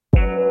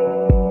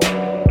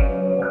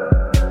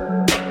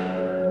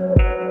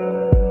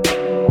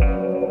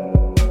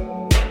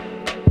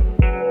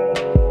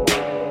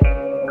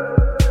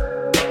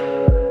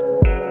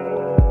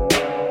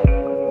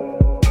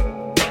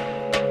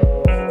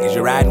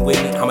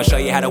riding with me. I'ma show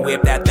you how to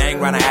whip that thing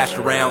round the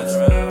Astra rounds.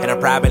 And I'm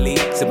privately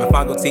sipping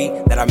fungal tea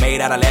that I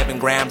made out of 11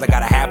 grams. I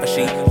got a half a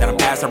sheet that I'm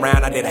passing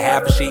around. I did a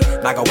half a sheet.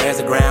 Naga, where's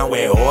the ground?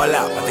 Where it all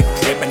up? I think I'm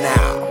tripping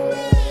now.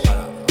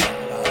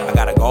 I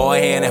gotta go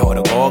ahead and hold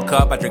a gold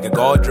cup. I drink a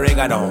gold drink.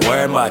 I don't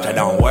worry much. I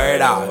don't worry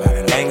at all. Got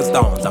a gang of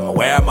stones. I'ma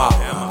wear them all.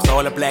 I'm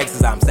solar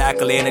plexus. I'm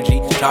cycle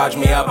energy. Charge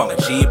me up. I'm a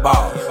cheap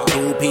ball.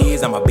 2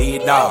 P's. I'm a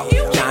beat dog.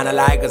 Shine a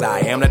light cause I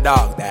am the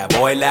dog. That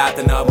boy laughed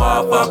in the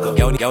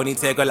motherfucker. Yoni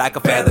tickle like a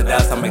feather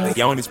dust. I make the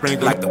yoni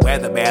sprinkle like the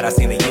weather bad. I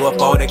seen a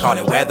UFO. They call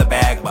it weather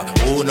bag. But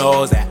who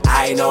knows that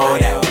I know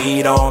that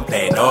we don't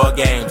play no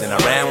games. And I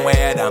ran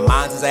where the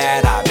monsters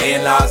at. I've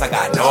been lost. I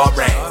got no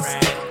brains.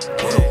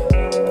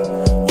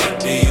 What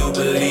do you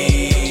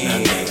believe?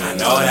 Nothing. I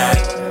know that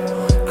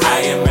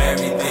I am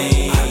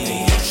everything. I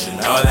think you should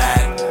know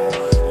that.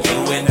 You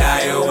and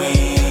I are we. I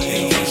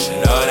think you should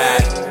know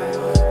that.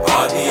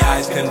 All the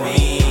eyes can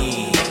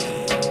read.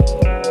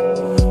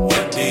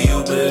 What do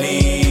you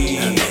believe?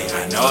 Nothing. I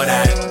know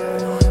that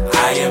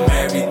I am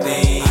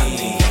everything. I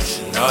think you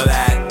should know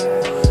that.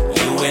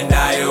 You and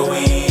I are we.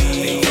 I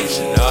think you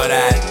should know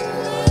that.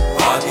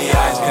 All the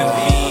eyes can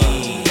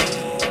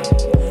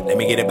read. Let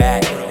me get it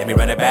back. Let me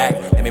run it back.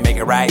 Let me make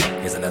it right.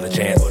 Here's another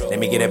chance. Let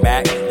me get it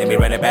back. Let me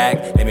run it back.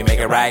 Let me make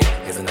it right.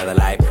 Here's another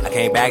life. I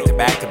came back to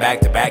back to back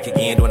to back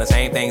again, doing the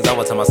same things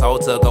over till my soul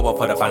took over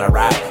for the final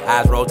ride.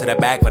 Eyes roll to the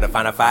back for the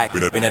final fight.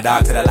 Been the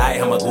dark to the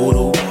light. I'm a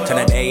guru. Turn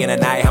the day and the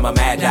night. I'm a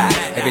magi.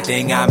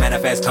 Everything I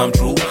manifest come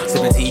true.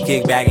 Sipping tea,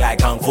 kick back like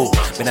kung fu.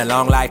 Been a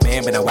long life,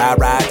 man. Been a wild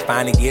ride. To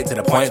finally get to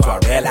the point where I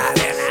realize.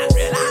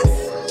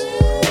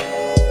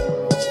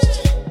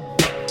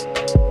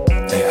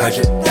 They heard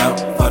you down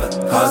for the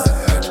cause they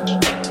heard you.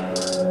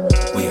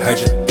 We heard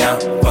you down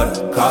for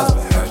the cause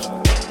we heard you.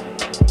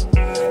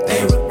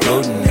 They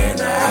recruiting in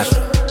the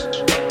Astra.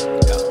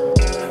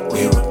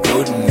 We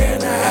recruiting in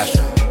the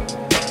Astra.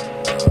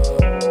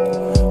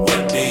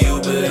 What do you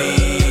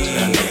believe?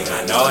 Nothing. I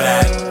know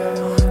that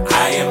I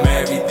am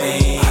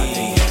everything. I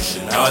think you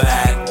should know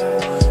that.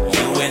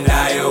 You and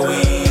I are we.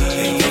 I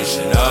think you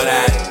should know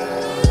that.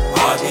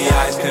 All the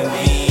eyes can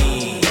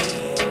read.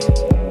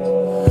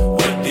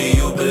 What do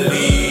you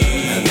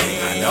believe? Nothing.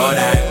 I know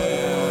that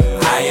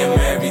I am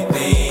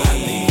everything. I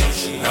think you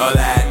should know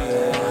that.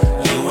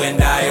 You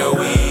and I are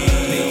we. I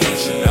think you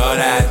should know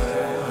that.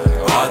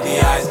 All the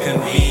eyes can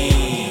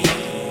read.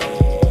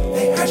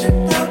 They heard you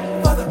down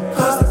for the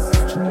cause.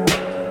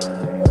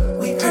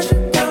 We heard you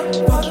down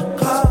for the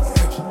cause.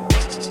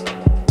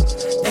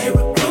 They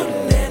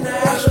recruiting in the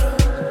Astra.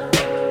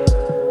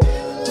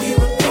 We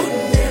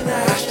recruiting in the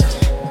Astra.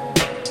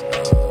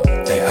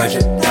 They heard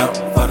you down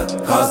for the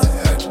cause. They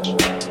heard you.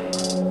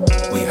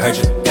 We heard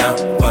you down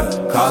for the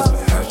cause. We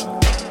heard you.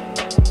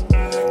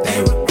 They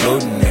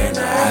recruiting in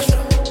the Astra.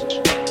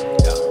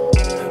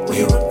 We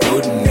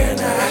recruiting in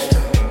the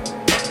Astra.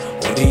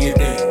 What do you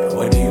think?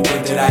 What do you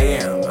think that I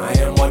am? I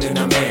am more than a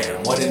man.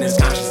 More than this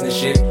consciousness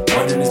shit.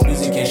 More than this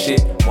music and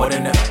shit. More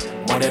than that.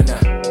 More than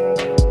that.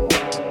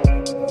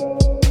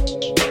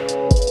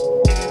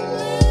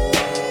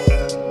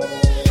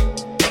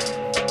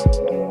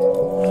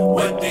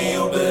 What do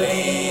you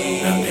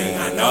believe? Nothing.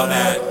 I know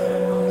that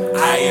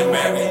I am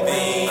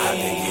everything. I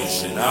think you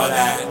should know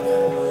that.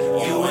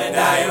 You and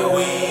I are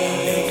we. I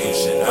think you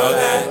should know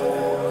that.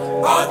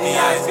 All the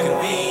eyes can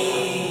read.